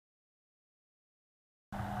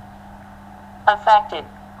affected,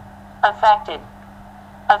 affected,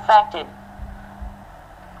 affected.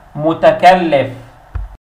 متكلف.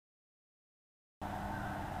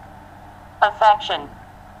 affection,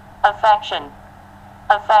 affection,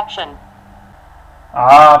 affection.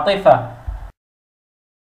 عاطفة.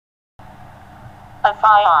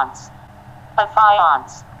 affiance,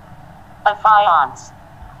 affiance, affiance.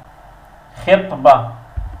 خطبة.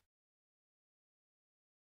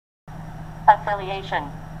 affiliation,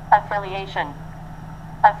 affiliation,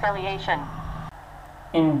 affiliation.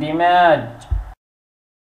 اندماج.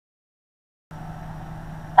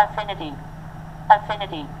 affinity,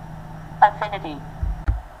 affinity, affinity.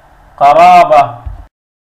 قرابة.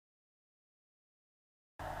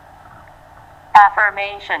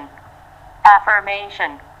 affirmation,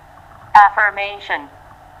 affirmation, affirmation.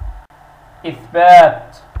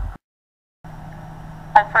 إثبات.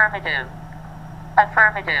 affirmative,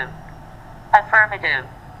 affirmative, affirmative.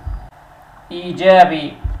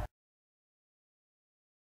 إيجابي.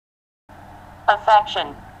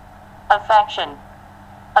 affection, affection,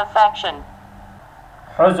 affection.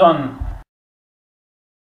 حزن.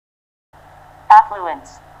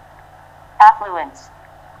 affluence, affluence,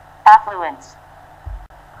 affluence.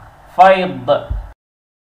 فيض.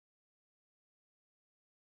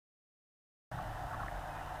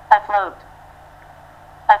 afloat,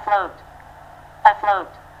 afloat,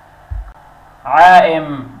 afloat.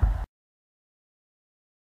 عائم.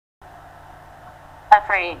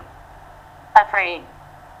 afraid, afraid,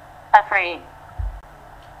 afraid.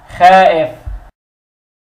 خائف.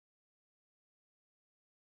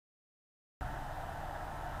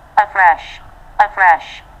 afresh,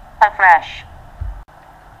 afresh, afresh.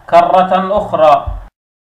 كرة أخرى.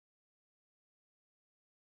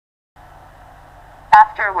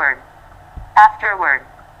 afterward, afterward,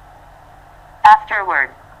 afterward.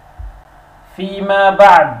 فيما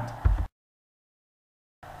بعد.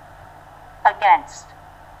 against,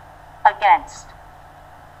 against,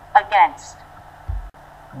 against.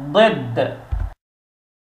 ضد.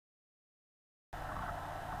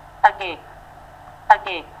 agape,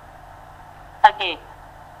 agape, agape.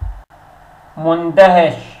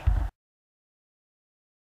 مندهش.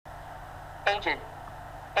 aged,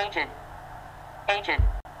 aged, aged.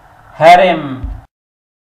 هرم.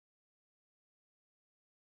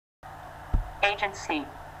 agency,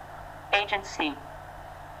 agency,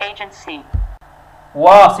 agency.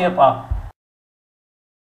 واسطة.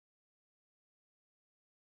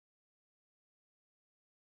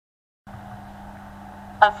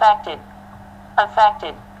 affected,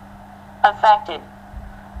 affected, affected.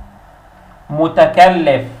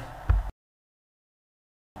 متكلف.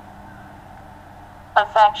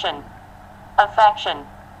 affection, affection,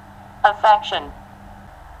 affection.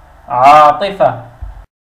 عاطفة.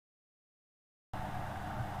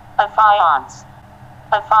 affiance,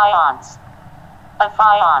 affiance,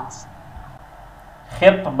 affiance.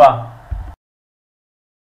 خطبة.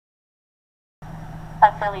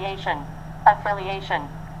 affiliation, affiliation,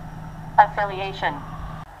 affiliation.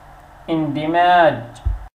 اندماج.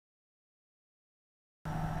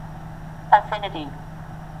 affinity,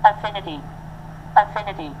 affinity,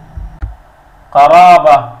 affinity.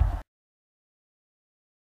 قرابة.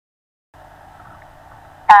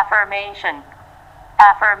 affirmation,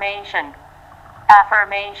 affirmation,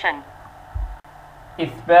 affirmation.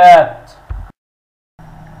 إثبات.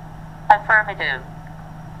 affirmative,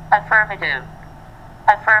 affirmative,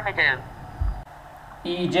 affirmative.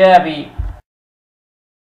 إيجابي.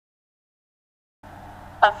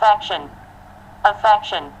 affection,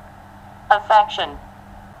 affection, affection.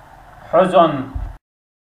 حزن.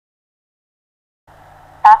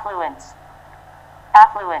 affluence,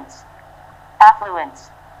 affluence,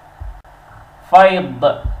 affluence. فيض.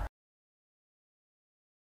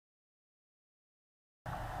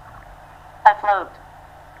 afloat,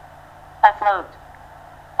 afloat,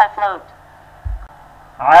 afloat.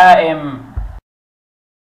 عائم.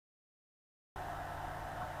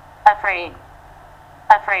 afraid,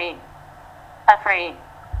 afraid, afraid.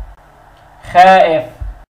 خائف.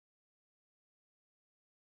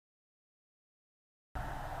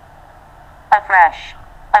 afresh,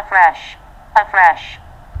 afresh, afresh.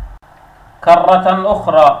 كرة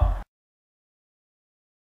أخرى.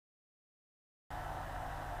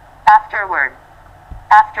 afterward,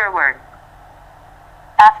 afterward,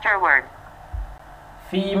 afterward.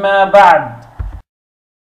 فيما بعد.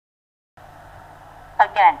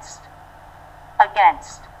 against,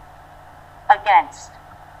 against, against.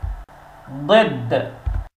 ضد.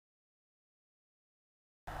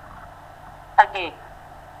 agape,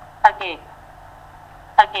 agape,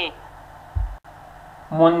 agape.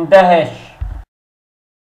 مندهش.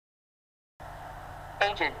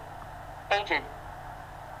 aged,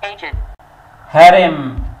 aged,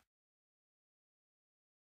 هرم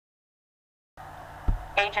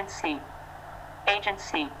agency,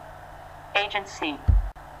 agency, agency,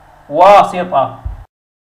 واسطة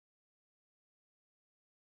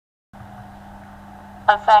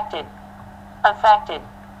affected, affected,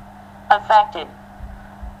 affected,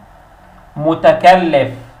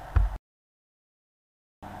 متكلف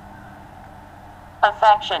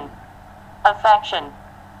affection, affection,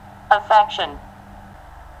 affection,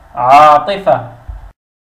 عاطفة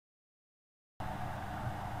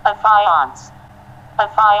affiance,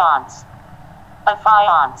 affiance,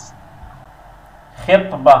 affiance,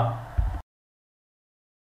 خطبة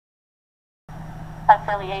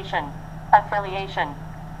affiliation, affiliation,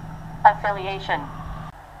 affiliation,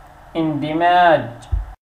 اندماج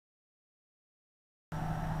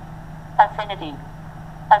affinity,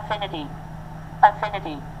 affinity,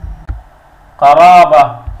 affinity,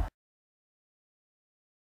 قرابة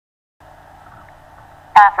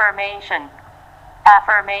affirmation,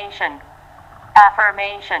 affirmation,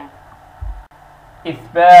 affirmation,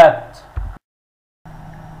 إثبات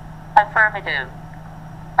affirmative,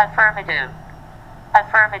 affirmative,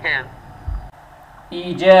 affirmative,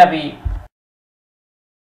 إيجابي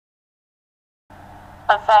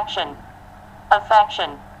affection,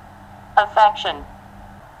 affection, affection,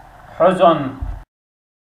 حزن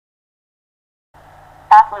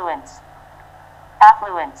affluence,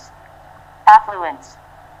 affluence, affluence,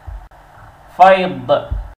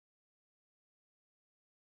 فيض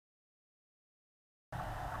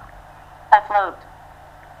afloat,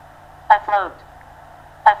 afloat,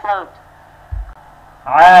 afloat,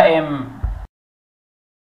 عائم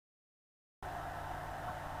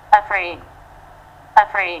afraid,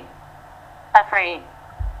 afraid, afraid,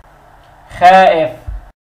 خائف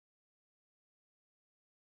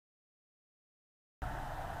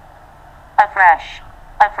afresh,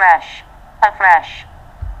 afresh, afresh,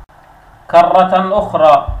 كرة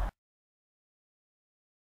أخرى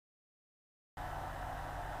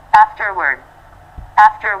afterward,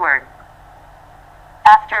 afterward,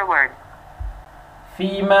 afterward,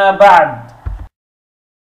 فيما بعد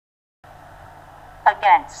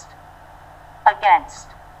against, against,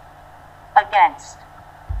 against,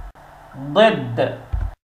 ضد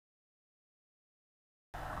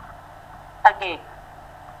agape,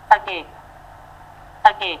 agape,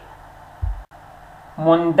 agape,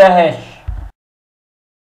 مندهش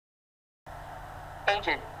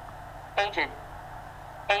aged, aged,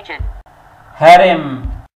 aged,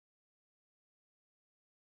 هرم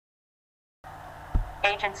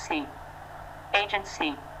agency,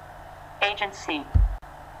 agency, agency,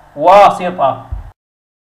 واسطة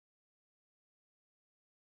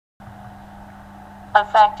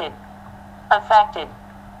affected, affected,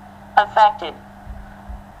 affected,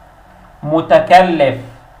 متكلف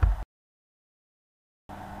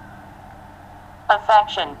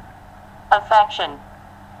affection, affection,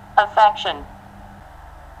 affection,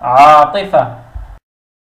 عاطفة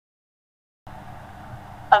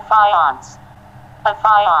affiance,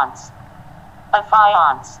 affiance,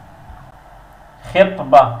 affiance,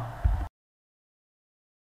 خطبة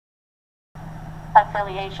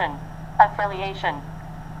affiliation, affiliation,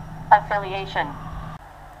 affiliation,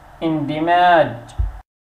 اندماج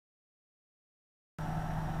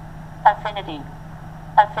affinity,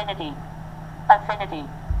 affinity, affinity,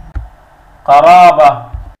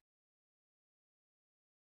 قرابة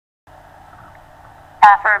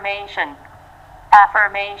affirmation,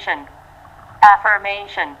 affirmation,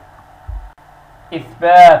 affirmation,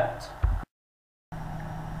 إثبات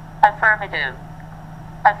affirmative,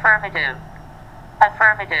 affirmative,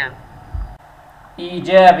 affirmative,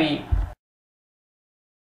 إيجابي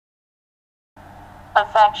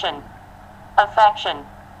affection, affection,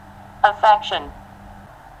 affection,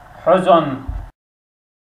 حزن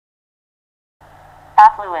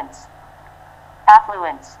affluence,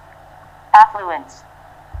 affluence, affluence,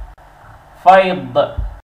 فيض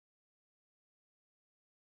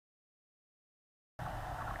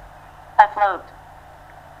afloat,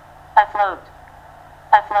 afloat,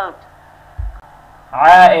 afloat,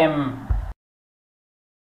 عائم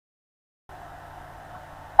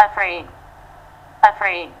afraid,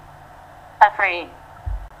 afraid, afraid,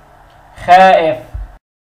 خائف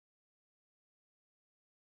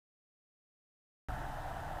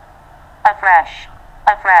afresh,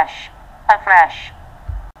 afresh, afresh,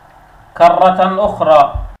 كرة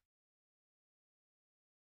أخرى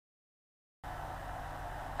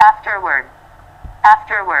afterward,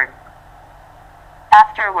 afterward,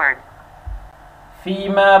 afterward,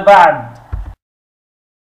 فيما بعد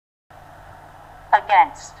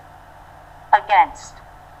against, against,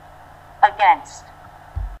 against,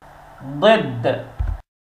 ضد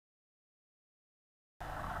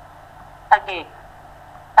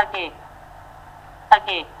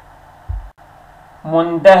agape,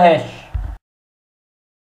 مندهش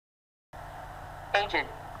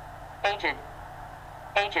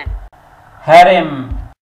aged, هرم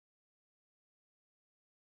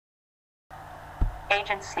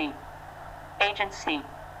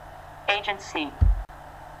agency,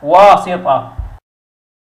 واسطة